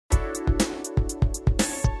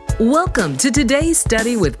Welcome to today's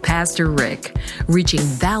study with Pastor Rick. Reaching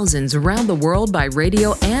thousands around the world by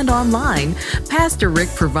radio and online, Pastor Rick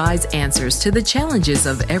provides answers to the challenges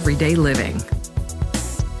of everyday living.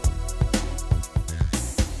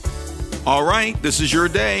 All right, this is your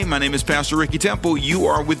day. My name is Pastor Ricky Temple. You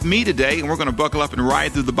are with me today, and we're going to buckle up and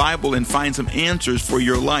ride through the Bible and find some answers for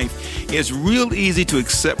your life. It's real easy to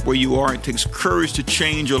accept where you are. It takes courage to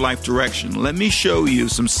change your life direction. Let me show you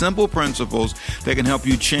some simple principles that can help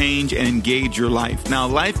you change and engage your life. Now,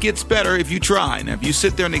 life gets better if you try. Now, if you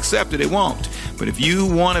sit there and accept it, it won't. But if you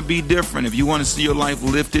want to be different, if you want to see your life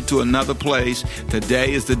lifted to another place,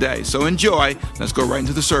 today is the day. So enjoy. Let's go right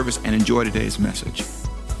into the service and enjoy today's message.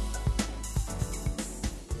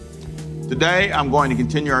 Today, I'm going to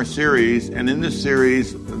continue our series, and in this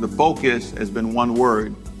series, the focus has been one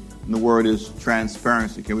word, and the word is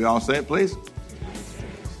transparency. Can we all say it, please?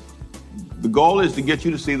 The goal is to get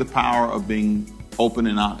you to see the power of being open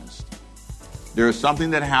and honest. There is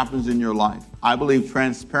something that happens in your life. I believe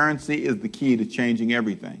transparency is the key to changing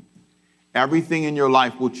everything. Everything in your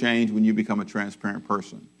life will change when you become a transparent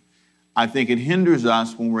person. I think it hinders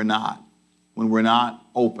us when we're not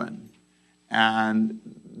open. And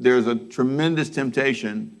there's a tremendous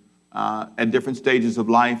temptation at different stages of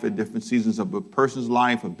life, at different seasons of a person's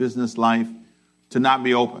life, a business life, to not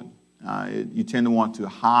be open. You tend to want to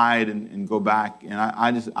hide and go back. And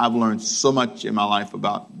I've learned so much in my life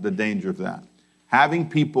about the danger of that. Having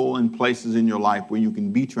people and places in your life where you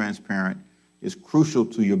can be transparent is crucial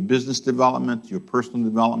to your business development, your personal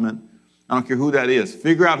development. I don't care who that is.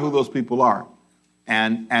 Figure out who those people are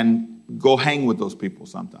and go hang with those people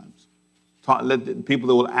sometimes. Let the people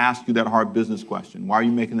that will ask you that hard business question. Why are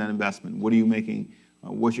you making that investment? What are you making?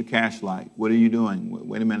 What's your cash like? What are you doing?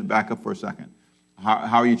 Wait a minute, back up for a second.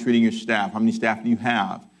 How are you treating your staff? How many staff do you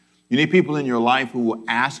have? You need people in your life who will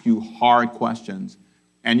ask you hard questions,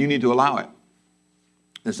 and you need to allow it.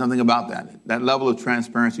 There's something about that. That level of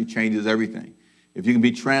transparency changes everything. If you can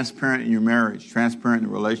be transparent in your marriage, transparent in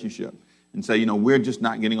a relationship, and say, we're just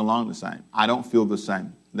not getting along the same. I don't feel the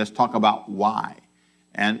same. Let's talk about why.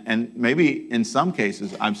 And maybe in some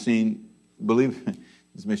cases I've seen,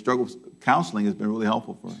 this may struggle, counseling has been really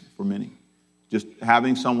helpful for many. Just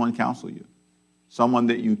having someone counsel you. Someone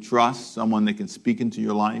that you trust, someone that can speak into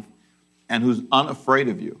your life, and who's unafraid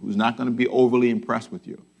of you, who's not going to be overly impressed with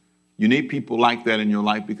you. You need people like that in your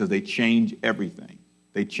life because they change everything.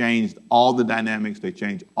 They change all the dynamics. They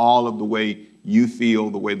change all of the way you feel,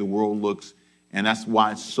 the way the world looks. And that's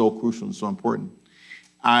why it's so crucial and so important.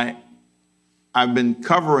 I've been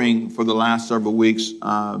covering for the last several weeks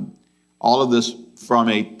all of this from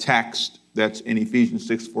a text that's in Ephesians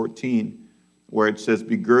 6:14, where it says,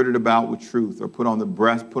 "Be girded about with truth," or put on a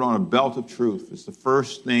belt of truth. It's the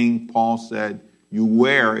first thing Paul said you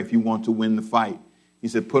wear if you want to win the fight. He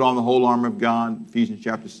said, "Put on the whole armor of God," Ephesians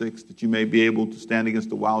chapter 6, "that you may be able to stand against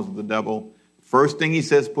the wiles of the devil." First thing he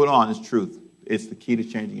says put on is truth. It's the key to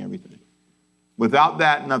changing everything. Without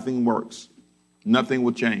that, nothing works. Nothing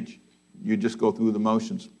will change. You just go through the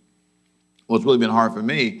motions. What's really been hard for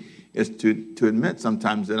me is to admit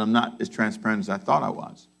sometimes that I'm not as transparent as I thought I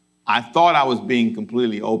was. I thought I was being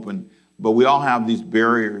completely open, but we all have these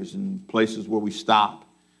barriers and places where we stop.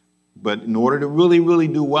 But in order to really, really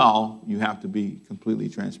do well, you have to be completely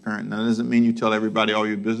transparent. Now, that doesn't mean you tell everybody all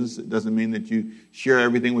your business. It doesn't mean that you share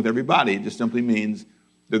everything with everybody. It just simply means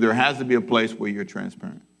that there has to be a place where you're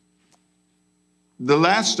transparent.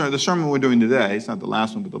 The sermon we're doing today, it's not the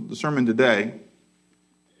last one, but the sermon today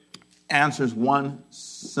answers one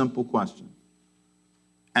simple question.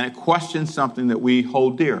 And it questions something that we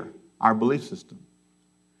hold dear, our belief system.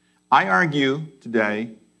 I argue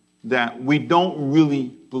today that we don't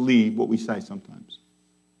really believe what we say sometimes.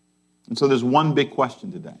 And so there's one big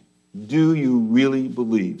question today. Do you really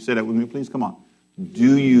believe? Say that with me, please. Come on.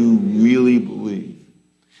 Do you really believe?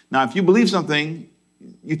 Now, if you believe something,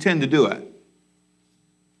 you tend to do it.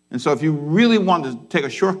 And so if you really want to take a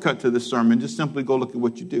shortcut to this sermon, just simply go look at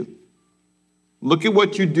what you do. Look at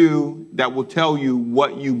what you do that will tell you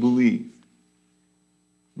what you believe.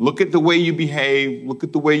 Look at the way you behave. Look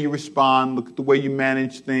at the way you respond. Look at the way you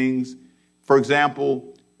manage things. For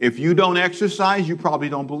example, if you don't exercise, you probably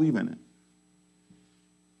don't believe in it.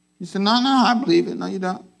 You say, no, I believe it. No, you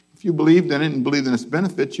don't. If you believed in it and believed in its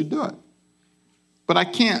benefits, you do it. But I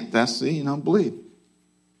can't. Believe.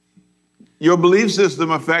 Your belief system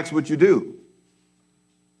affects what you do.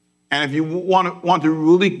 And if you want to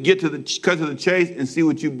really cut to the chase and see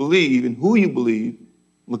what you believe and who you believe,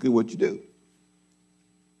 look at what you do.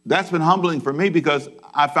 That's been humbling for me because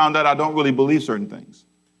I found out I don't really believe certain things.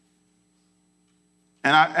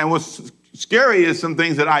 And what's scary is some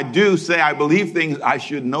things that I do say I believe things I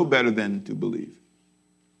should know better than to believe.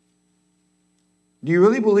 Do you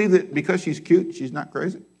really believe that because she's cute, she's not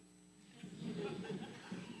crazy?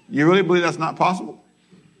 You really believe that's not possible?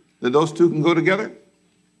 That those two can go together?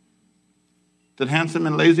 That handsome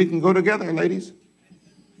and lazy can go together, ladies?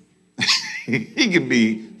 he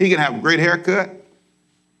can have a great haircut.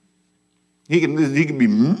 He can be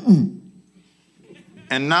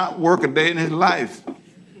and not work a day in his life.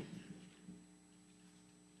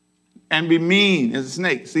 And be mean as a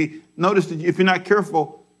snake. See, notice that if you're not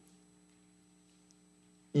careful,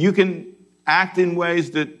 you can act in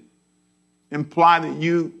ways that imply that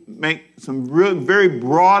you make some real, very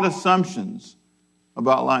broad assumptions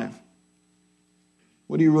about life.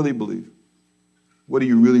 What do you really believe? What do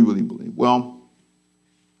you really, really believe? Well,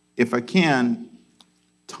 if I can,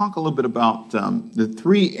 talk a little bit about the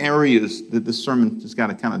three areas that this sermon has got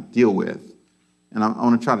to kind of deal with. And I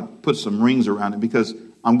want to try to put some rings around it because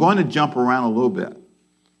I'm going to jump around a little bit.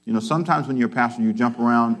 You know, sometimes when you're a pastor, you jump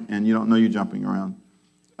around and you don't know you're jumping around.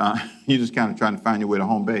 You're just kind of trying to find your way to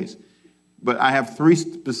home base. But I have three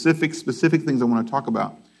specific things I want to talk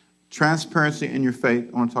about. Transparency in your faith,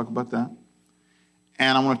 I want to talk about that.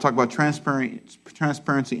 And I want to talk about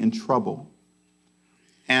transparency in trouble.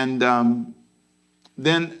 And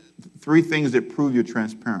then three things that prove you're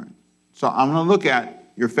transparent. So I'm going to look at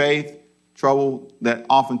your faith, trouble that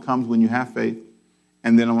often comes when you have faith,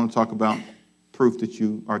 and then I want to talk about proof that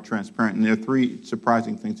you are transparent. And there are three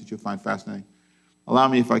surprising things that you'll find fascinating. Allow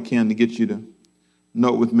me, if I can, to get you to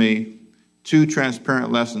note with me two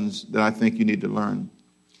transparent lessons that I think you need to learn.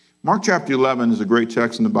 Mark chapter 11 is a great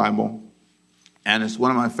text in the Bible, and it's one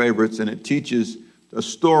of my favorites, and it teaches a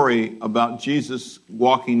story about Jesus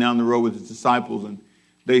walking down the road with his disciples, and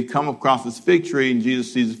they come across this fig tree, and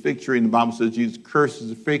Jesus sees the fig tree, and the Bible says Jesus curses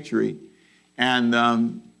the fig tree. And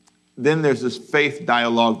then there's this faith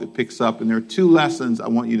dialogue that picks up, and there are two lessons I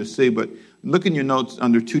want you to see, but look in your notes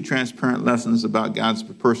under two transparent lessons about God's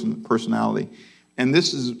personality. And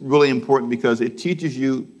this is really important because it teaches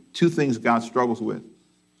you two things God struggles with.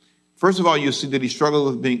 First of all, you see that he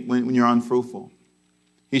struggles with when you're unfruitful.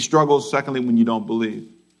 He struggles, secondly, when you don't believe.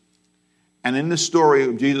 And in the story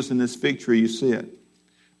of Jesus and this fig tree, you see it.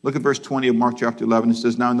 Look at verse 20 of Mark chapter 11. It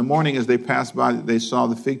says, "Now in the morning as they passed by, they saw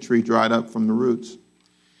the fig tree dried up from the roots.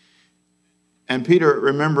 And Peter,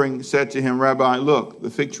 remembering, said to him, 'Rabbi, look, the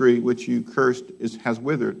fig tree which you cursed has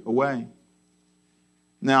withered away.'"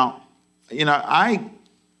 Now, you know, I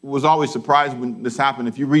was always surprised when this happened.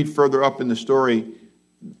 If you read further up in the story,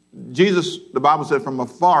 Jesus, the Bible said, from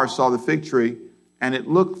afar saw the fig tree, and it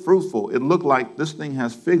looked fruitful. It looked like this thing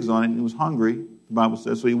has figs on it, and he was hungry, the Bible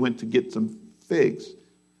says, so he went to get some figs.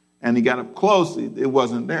 And he got up close, it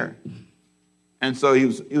wasn't there. And so he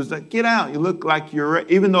was like, "Get out, you look like you're,"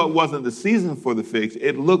 even though it wasn't the season for the figs,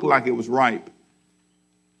 it looked like it was ripe.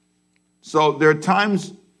 So there are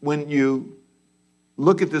times when you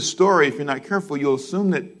look at this story, if you're not careful, you'll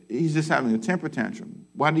assume that he's just having a temper tantrum.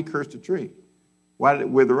 Why did he curse the tree? Why did it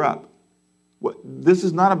wither up? This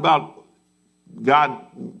is not about God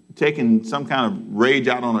taking some kind of rage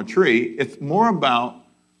out on a tree. It's more about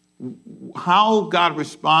how God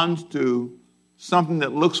responds to something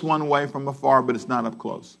that looks one way from afar, but it's not up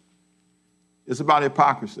close. It's about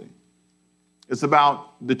hypocrisy. It's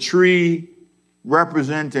about the tree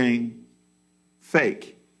representing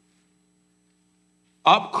fake.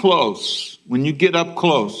 Up close, when you get up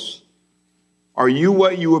close, are you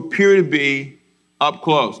what you appear to be up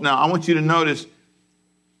close? Now, I want you to notice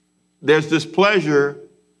there's displeasure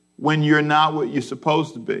when you're not what you're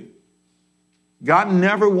supposed to be. God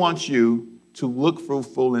never wants you to look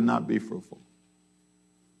fruitful and not be fruitful.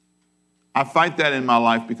 I fight that in my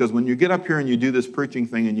life because when you get up here and you do this preaching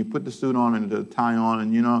thing and you put the suit on and the tie on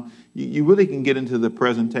and, you know, you really can get into the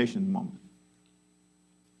presentation moment.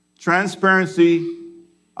 Transparency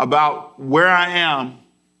about where I am,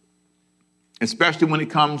 especially when it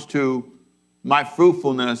comes to my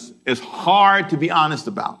fruitfulness, is hard to be honest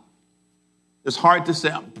about. It's hard to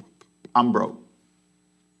say I'm broke.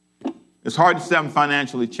 It's hard to say I'm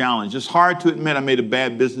financially challenged. It's hard to admit I made a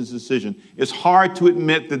bad business decision. It's hard to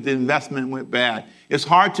admit that the investment went bad. It's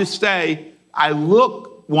hard to say I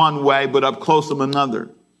look one way, but up close I'm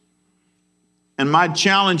another. And my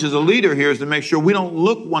challenge as a leader here is to make sure we don't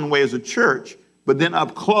look one way as a church, but then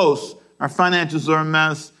up close, our finances are a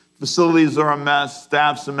mess, facilities are a mess,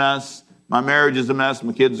 staff's a mess, my marriage is a mess,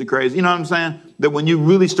 my kids are crazy. You know what I'm saying? That when you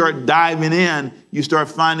really start diving in, you start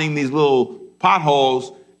finding these little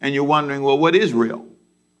potholes and you're wondering, well, what is real?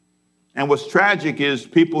 And what's tragic is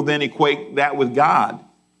people then equate that with God.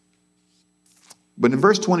 But in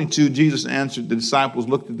verse 22, Jesus answered the disciples,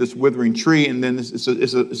 looked at this withering tree, and then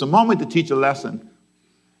it's a moment to teach a lesson.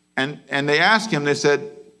 And they asked him, they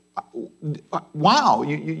said, wow,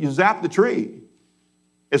 you zapped the tree.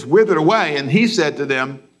 It's withered away. And he said to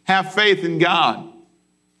them, have faith in God.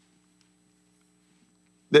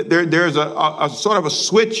 There's a sort of a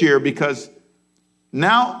switch here, because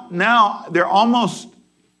now they're almost,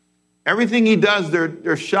 everything he does,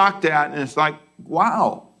 they're shocked at, and it's like,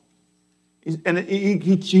 wow. And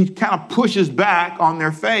he kind of pushes back on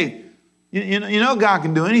their faith. You know God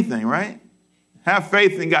can do anything, right? Have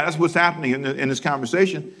faith in God. That's what's happening in this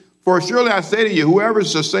conversation. For surely I say to you, whoever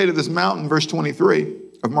shall say to this mountain, verse 23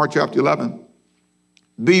 of Mark chapter 11,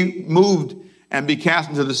 be moved and be cast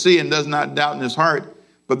into the sea, and does not doubt in his heart,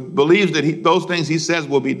 but believes that those things he says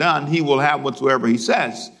will be done, he will have whatsoever he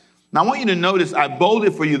says. Now I want you to notice, I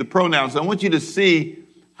bolded for you the pronouns. I want you to see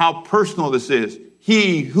how personal this is.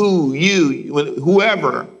 He, who, you,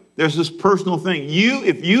 whoever. There's this personal thing.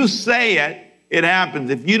 If you say it, it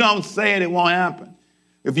happens. If you don't say it, it won't happen.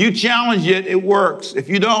 If you challenge it, it works. If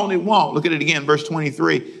you don't, it won't. Look at it again, verse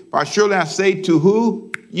 23. For surely I say to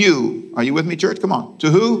who? You. Are you with me, church? Come on.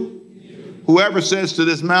 To who? You. Whoever says to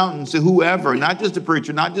this mountain, to whoever, not just the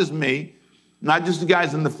preacher, not just me, not just the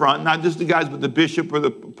guys in the front, not just the guys with the bishop or the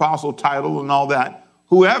apostle title and all that.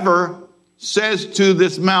 Whoever says to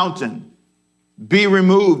this mountain, be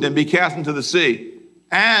removed and be cast into the sea,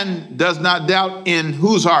 and does not doubt in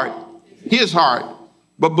whose heart? His heart,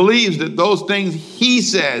 but believes that those things he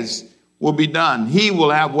says will be done. He will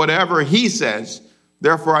have whatever he says.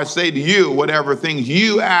 Therefore I say to you, whatever things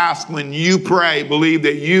you ask when you pray, believe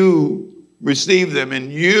that you receive them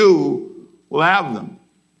and you will have them.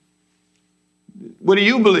 What do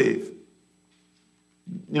you believe?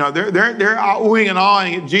 You know, they're oohing and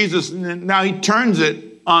awing at Jesus, and now he turns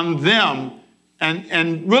it on them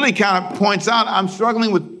and really kind of points out, I'm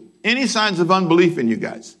struggling with any signs of unbelief in you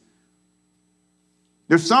guys.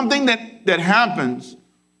 There's something that happens,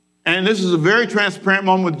 and this is a very transparent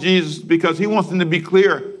moment with Jesus, because he wants them to be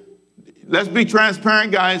clear. Let's be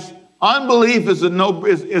transparent, guys. Unbelief is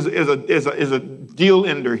a deal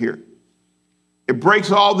ender here. It breaks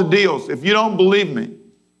all the deals. If you don't believe me,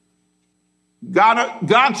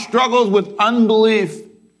 God struggles with unbelief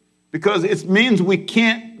because it means we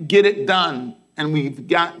can't get it done, and we've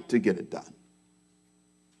got to get it done.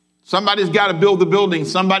 Somebody's got to build the building.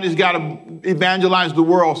 Somebody's got to evangelize the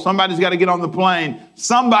world. Somebody's got to get on the plane.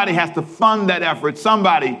 Somebody has to fund that effort.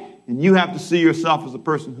 Somebody, and you have to see yourself as a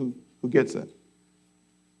person who gets it.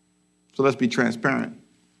 So let's be transparent.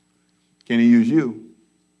 Can he use you?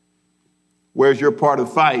 Where's your part of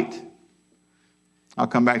the fight? I'll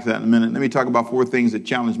come back to that in a minute. Let me talk about 4 things that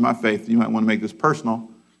challenge my faith. You might want to make this personal.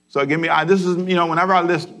 So whenever I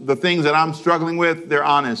list the things that I'm struggling with, they're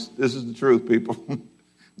honest. This is the truth, people.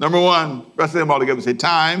 Number 1, let's say them all together. Say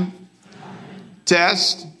time,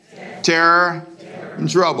 test, terror, and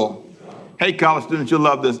trouble. Hey, college students, you'll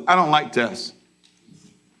love this. I don't like tests.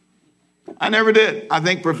 I never did. I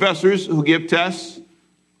think professors who give tests,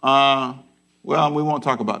 well, we won't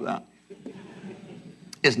talk about that.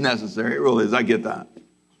 It's necessary. It really is. I get that.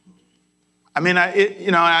 I mean,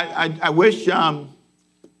 I wish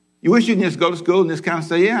you wish you can just go to school and just kind of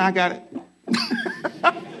say, yeah, I got it.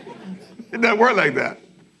 It doesn't work like that.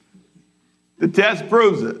 The test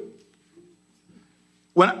proves it.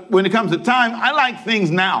 When it comes to time, I like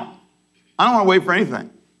things now. I don't want to wait for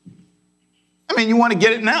anything. I mean, you want to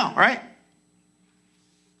get it now, right?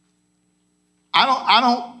 I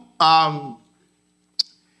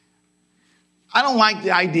don't like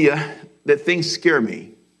the idea that things scare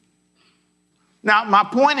me. Now, my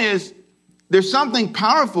point is, there's something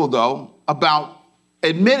powerful, though, about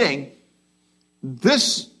admitting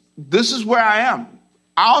this is where I am.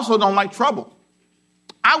 I also don't like trouble.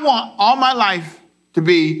 I want all my life to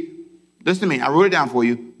be, listen to me, I wrote it down for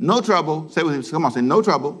you, no trouble. Say with me, come on, say no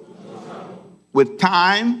trouble. No trouble. With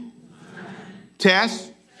time,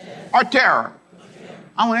 test, or terror.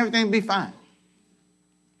 I want everything to be fine.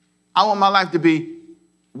 I want my life to be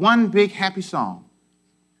one big happy song.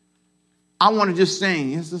 I want to just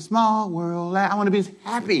sing, it's a small world. I want to be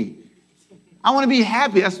happy. I want to be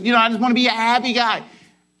happy. I just want to be a happy guy.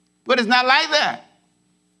 But it's not like that.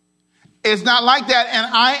 It's not like that. And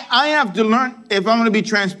I have to learn, if I'm going to be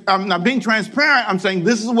I'm not being transparent, I'm saying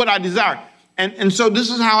this is what I desire. And so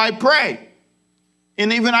this is how I pray.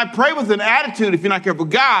 And even I pray with an attitude, if you're not careful.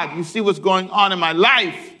 God, you see what's going on in my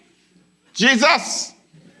life. Jesus,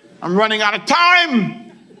 I'm running out of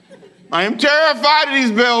time. I am terrified of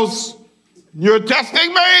these bills. You're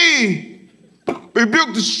testing me.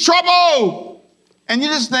 Rebuke this trouble. And you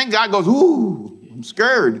just think God goes, ooh, I'm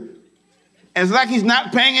scared. And it's like he's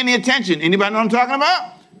not paying any attention. Anybody know what I'm talking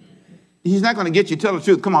about? He's not going to get you. Tell the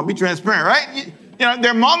truth. Come on, be transparent, right? You know,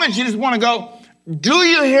 there are moments you just want to go, do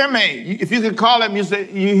you hear me? If you could call him, you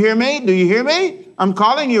say, you hear me? Do you hear me? I'm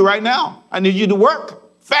calling you right now. I need you to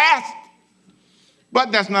work fast.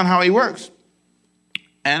 But that's not how he works.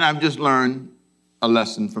 And I've just learned a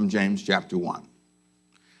lesson from James chapter 1.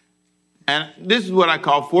 And this is what I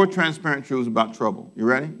call 4 transparent truths about trouble. You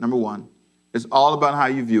ready? Number 1, it's all about how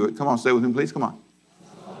you view it. Come on, say it with me, please. Come on.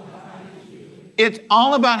 It's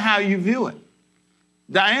all about how you view it.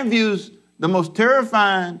 Diane views the most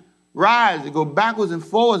terrifying rides that go backwards and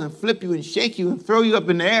forwards and flip you and shake you and throw you up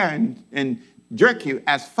in the air and jerk you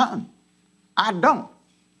as fun. I don't.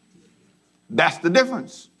 That's the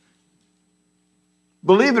difference.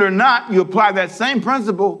 Believe it or not, you apply that same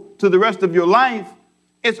principle to the rest of your life.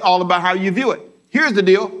 It's all about how you view it. Here's the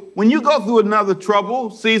deal. When you go through another trouble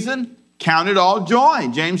season, count it all joy.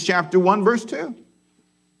 James chapter 1, verse 2.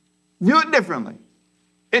 View it differently.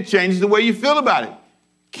 It changes the way you feel about it.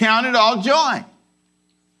 Count it all joy.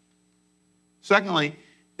 Secondly,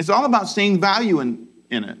 it's all about seeing value in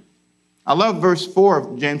it. I love verse 4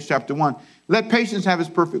 of James chapter 1. Let patience have its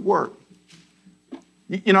perfect work.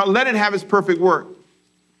 You know, let it have its perfect work.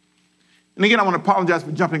 And again, I want to apologize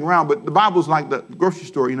for jumping around, but the Bible's like the grocery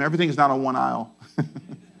store. You know, everything is not on one aisle.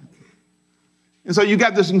 And so you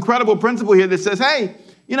got this incredible principle here that says, hey,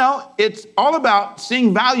 you know, it's all about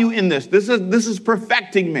seeing value in this. This is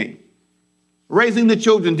perfecting me. Raising the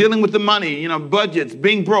children, dealing with the money, you know, budgets,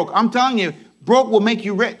 being broke. I'm telling you, broke will make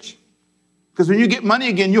you rich. Because when you get money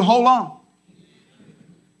again, you hold on.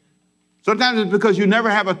 Sometimes it's because you never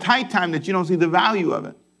have a tight time that you don't see the value of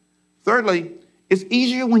it. Thirdly, it's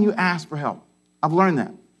easier when you ask for help. I've learned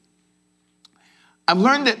that. I've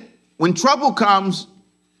learned that when trouble comes,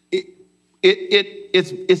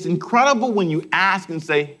 it's incredible when you ask and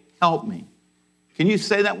say, help me. Can you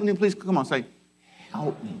say that with me, please? Come on, say,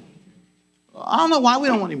 help me. I don't know why we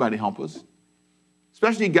don't want anybody to help us.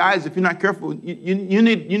 Especially guys, if you're not careful, you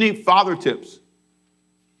need father tips.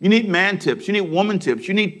 You need man tips. You need woman tips.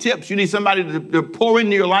 You need tips. You need somebody to pour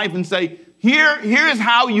into your life and say, here's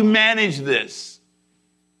how you manage this.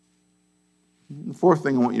 The fourth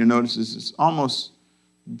thing I want you to notice is it almost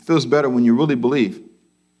feels better when you really believe.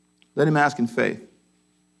 Let him ask in faith.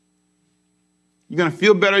 You're going to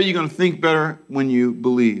feel better, you're going to think better when you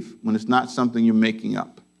believe, when it's not something you're making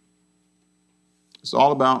up. It's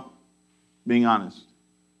all about being honest.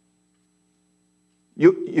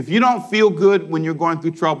 If you don't feel good when you're going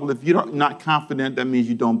through trouble, if you're not confident, that means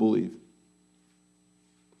you don't believe.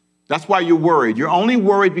 That's why you're worried. You're only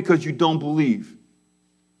worried because you don't believe.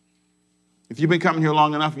 If you've been coming here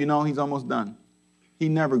long enough, you know he's almost done. He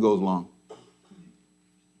never goes long.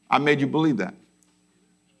 I made you believe that.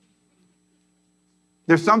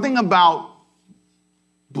 There's something about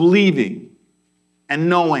believing and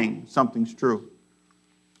knowing something's true.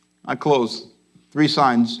 I close. 3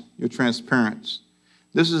 signs you're transparent.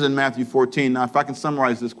 This is in Matthew 14. Now, if I can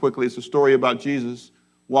summarize this quickly, it's a story about Jesus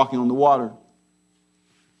walking on the water.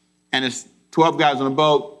 And it's 12 guys on a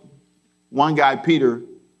boat. One guy, Peter,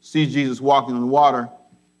 sees Jesus walking on the water.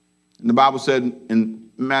 And the Bible said in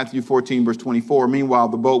Matthew 14, verse 24, meanwhile,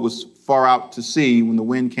 the boat was far out to sea when the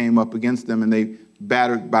wind came up against them and they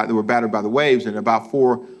were battered by the waves. And about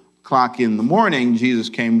 4 o'clock in the morning, Jesus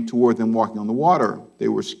came toward them walking on the water. They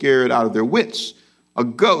were scared out of their wits. A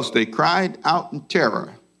ghost, they cried out in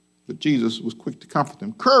terror. But Jesus was quick to comfort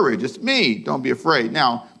them. Courage, it's me. Don't be afraid.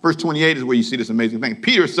 Now, verse 28 is where you see this amazing thing.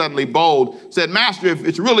 Peter, suddenly bold, said, Master, if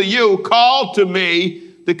it's really you, call to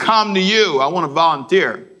me to come to you. I want to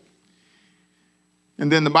volunteer. And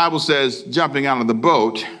then the Bible says, jumping out of the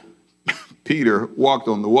boat, Peter walked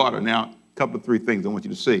on the water. Now, a couple of 3 things I want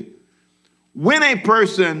you to see. When a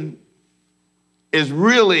person is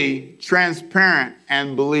really transparent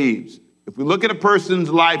and believes, if we look at a person's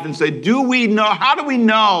life and say, how do we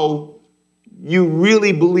know you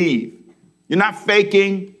really believe? You're not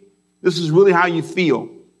faking. This is really how you feel.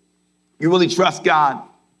 You really trust God.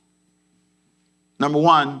 Number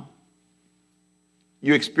 1,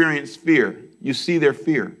 you experience fear. You see their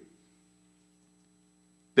fear.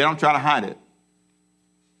 They don't try to hide it.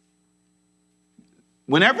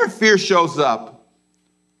 Whenever fear shows up,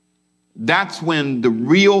 that's when the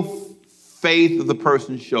real faith of the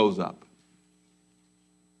person shows up.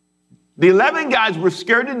 The 11 guys were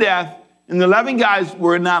scared to death, and the 11 guys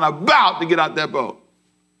were not about to get out that boat.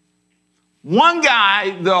 One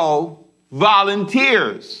guy, though,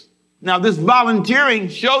 volunteers. Now, this volunteering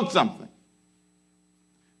showed something.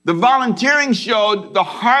 The volunteering showed the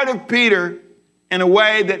heart of Peter in a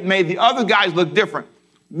way that made the other guys look different.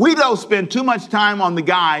 We, though, spend too much time on the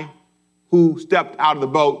guy who stepped out of the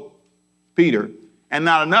boat, Peter, and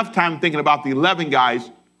not enough time thinking about the 11 guys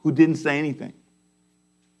who didn't say anything.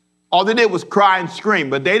 All they did was cry and scream,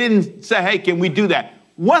 but they didn't say, hey, can we do that?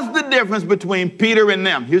 What's the difference between Peter and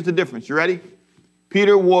them? Here's the difference. You ready?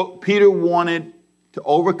 Peter wanted to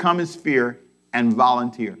overcome his fear and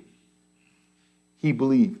volunteer. He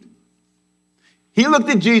believed. He looked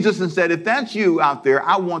at Jesus and said, if that's you out there,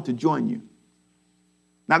 I want to join you.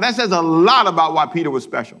 Now, that says a lot about why Peter was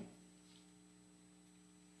special.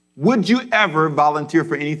 Would you ever volunteer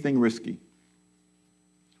for anything risky?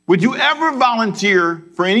 Would you ever volunteer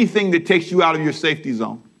for anything that takes you out of your safety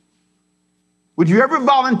zone? Would you ever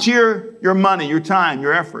volunteer your money, your time,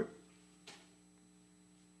 your effort?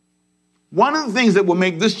 One of the things that will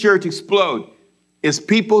make this church explode is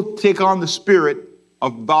people take on the spirit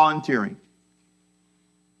of volunteering.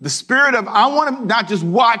 The spirit of, I want to not just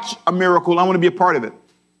watch a miracle, I want to be a part of it.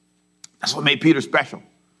 That's what made Peter special.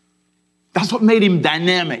 That's what made him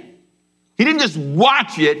dynamic. He didn't just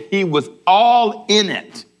watch it, he was all in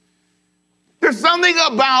it. There's something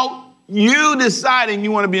about you deciding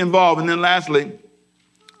you want to be involved. And then lastly,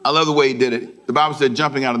 I love the way he did it. The Bible said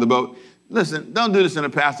jumping out of the boat. Listen, don't do this in a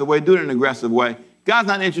passive way. Do it in an aggressive way. God's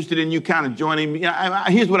not interested in you kind of joining me.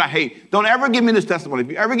 Here's what I hate. Don't ever give me this testimony.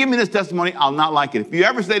 If you ever give me this testimony, I'll not like it. If you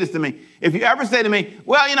ever say this to me,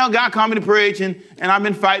 well, God called me to preach, and I've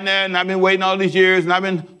been fighting that, and I've been waiting all these years, and I've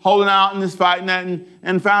been holding out and this fighting that,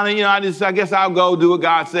 and finally, I guess I'll go do what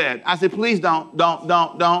God said. I said, please don't.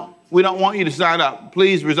 We don't want you to sign up.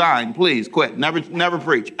 Please resign. Please quit. Never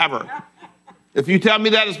preach, ever. If you tell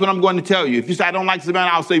me that, that's what I'm going to tell you. If you say I don't like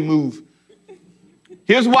Savannah, I'll say move.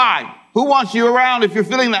 Here's why. Who wants you around if you're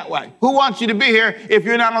feeling that way? Who wants you to be here if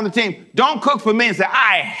you're not on the team? Don't cook for me and say,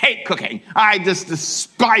 I hate cooking. I just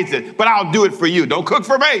despise it, but I'll do it for you. Don't cook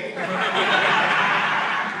for me.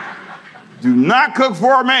 Do not cook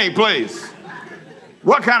for me, please.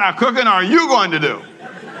 What kind of cooking are you going to do?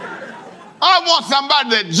 I want somebody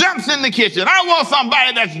that jumps in the kitchen. I want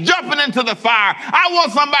somebody that's jumping into the fire. I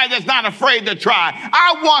want somebody that's not afraid to try.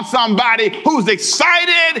 I want somebody who's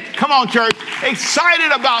excited, come on church, excited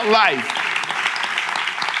about life.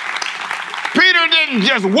 Peter didn't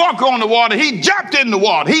just walk on the water. He jumped in the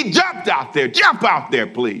water. He jumped out there. Jump out there,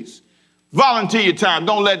 please. Volunteer your time.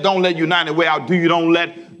 Don't let United Way outdo you. Don't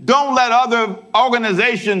let other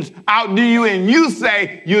organizations outdo you, and you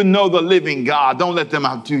say you know the living God. Don't let them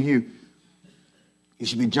outdo you. You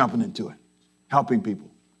should be jumping into it, helping people.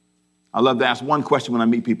 I love to ask one question when I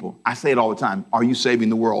meet people. I say it all the time. Are you saving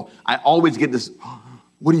the world? I always get this,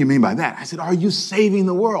 what do you mean by that? I said, are you saving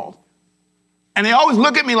the world? And they always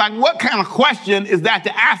look at me like, what kind of question is that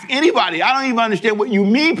to ask anybody? I don't even understand what you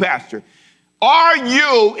mean, Pastor. Are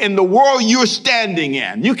you in the world you're standing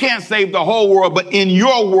in? You can't save the whole world, but in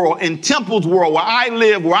your world, in Temple's world, where I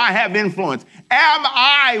live, where I have influence, am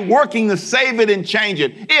I working to save it and change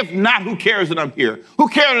it? If not, who cares that I'm here? Who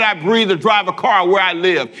cares that I breathe or drive a car where I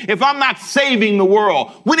live? If I'm not saving the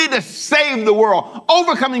world, we need to save the world.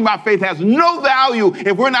 Overcoming by faith has no value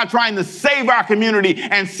if we're not trying to save our community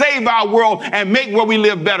and save our world and make where we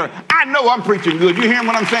live better. I know I'm preaching good. You hearing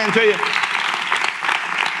what I'm saying to you?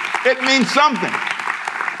 It means something.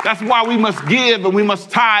 That's why we must give and we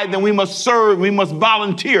must tithe and we must serve, we must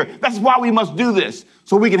volunteer. That's why we must do this,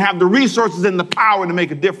 so we can have the resources and the power to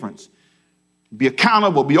make a difference. Be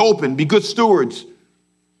accountable, be open, be good stewards.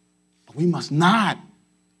 But we must not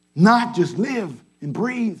just live and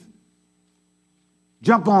breathe.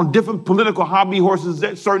 Jump on different political hobby horses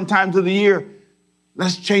at certain times of the year.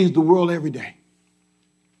 Let's change the world every day.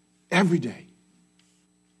 Every day.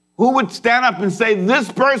 Who would stand up and say,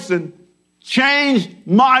 this person changed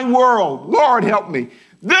my world? Lord, help me.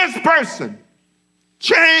 This person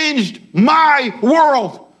changed my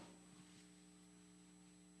world.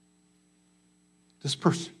 This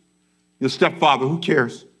person, your stepfather, who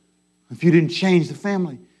cares? If you didn't change the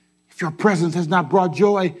family, if your presence has not brought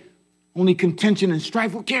joy, only contention and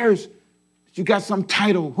strife, who cares? If you got some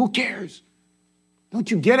title, who cares?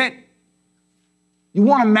 Don't you get it? You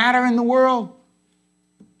want to matter in the world?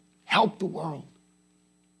 Help the world.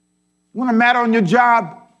 You want to matter on your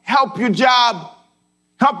job? Help your job.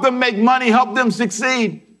 Help them make money. Help them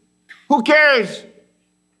succeed. Who cares?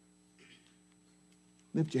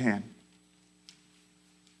 Lift your hand.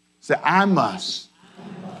 Say, I must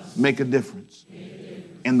make a difference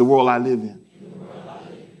in the world I live in.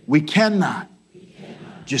 We cannot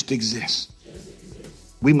just exist.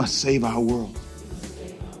 We must save our world.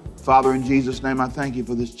 Father, in Jesus' name, I thank you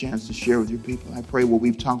for this chance to share with your people. I pray what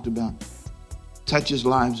we've talked about touches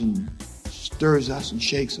lives and stirs us and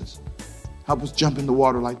shakes us. Help us jump in the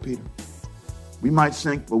water like Peter. We might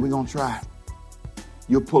sink, but we're going to try.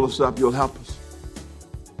 You'll pull us up. You'll help us.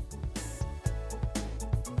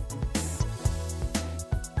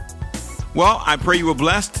 Well, I pray you were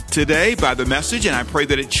blessed today by the message, and I pray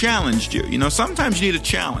that it challenged you. You know, sometimes you need a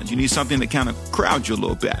challenge. You need something that kind of crowds you a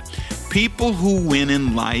little bit. People who win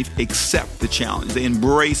in life accept the challenge. They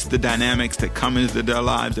embrace the dynamics that come into their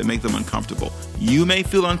lives that make them uncomfortable. You may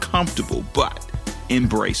feel uncomfortable, but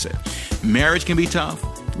embrace it. Marriage can be tough.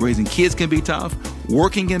 Raising kids can be tough.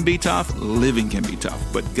 Working can be tough. Living can be tough.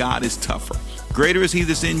 But God is tougher. Greater is He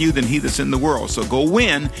that's in you than he that's in the world. So go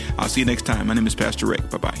win. I'll see you next time. My name is Pastor Rick.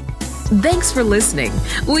 Bye-bye. Thanks for listening.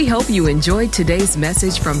 We hope you enjoyed today's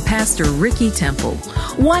message from Pastor Ricky Temple.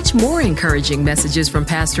 Watch more encouraging messages from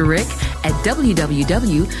Pastor Rick at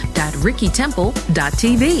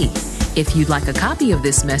www.rickytemple.tv. If you'd like a copy of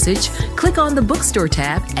this message, click on the bookstore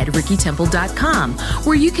tab at rickytemple.com,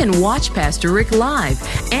 where you can watch Pastor Rick live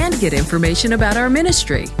and get information about our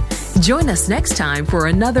ministry. Join us next time for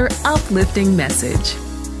another uplifting message.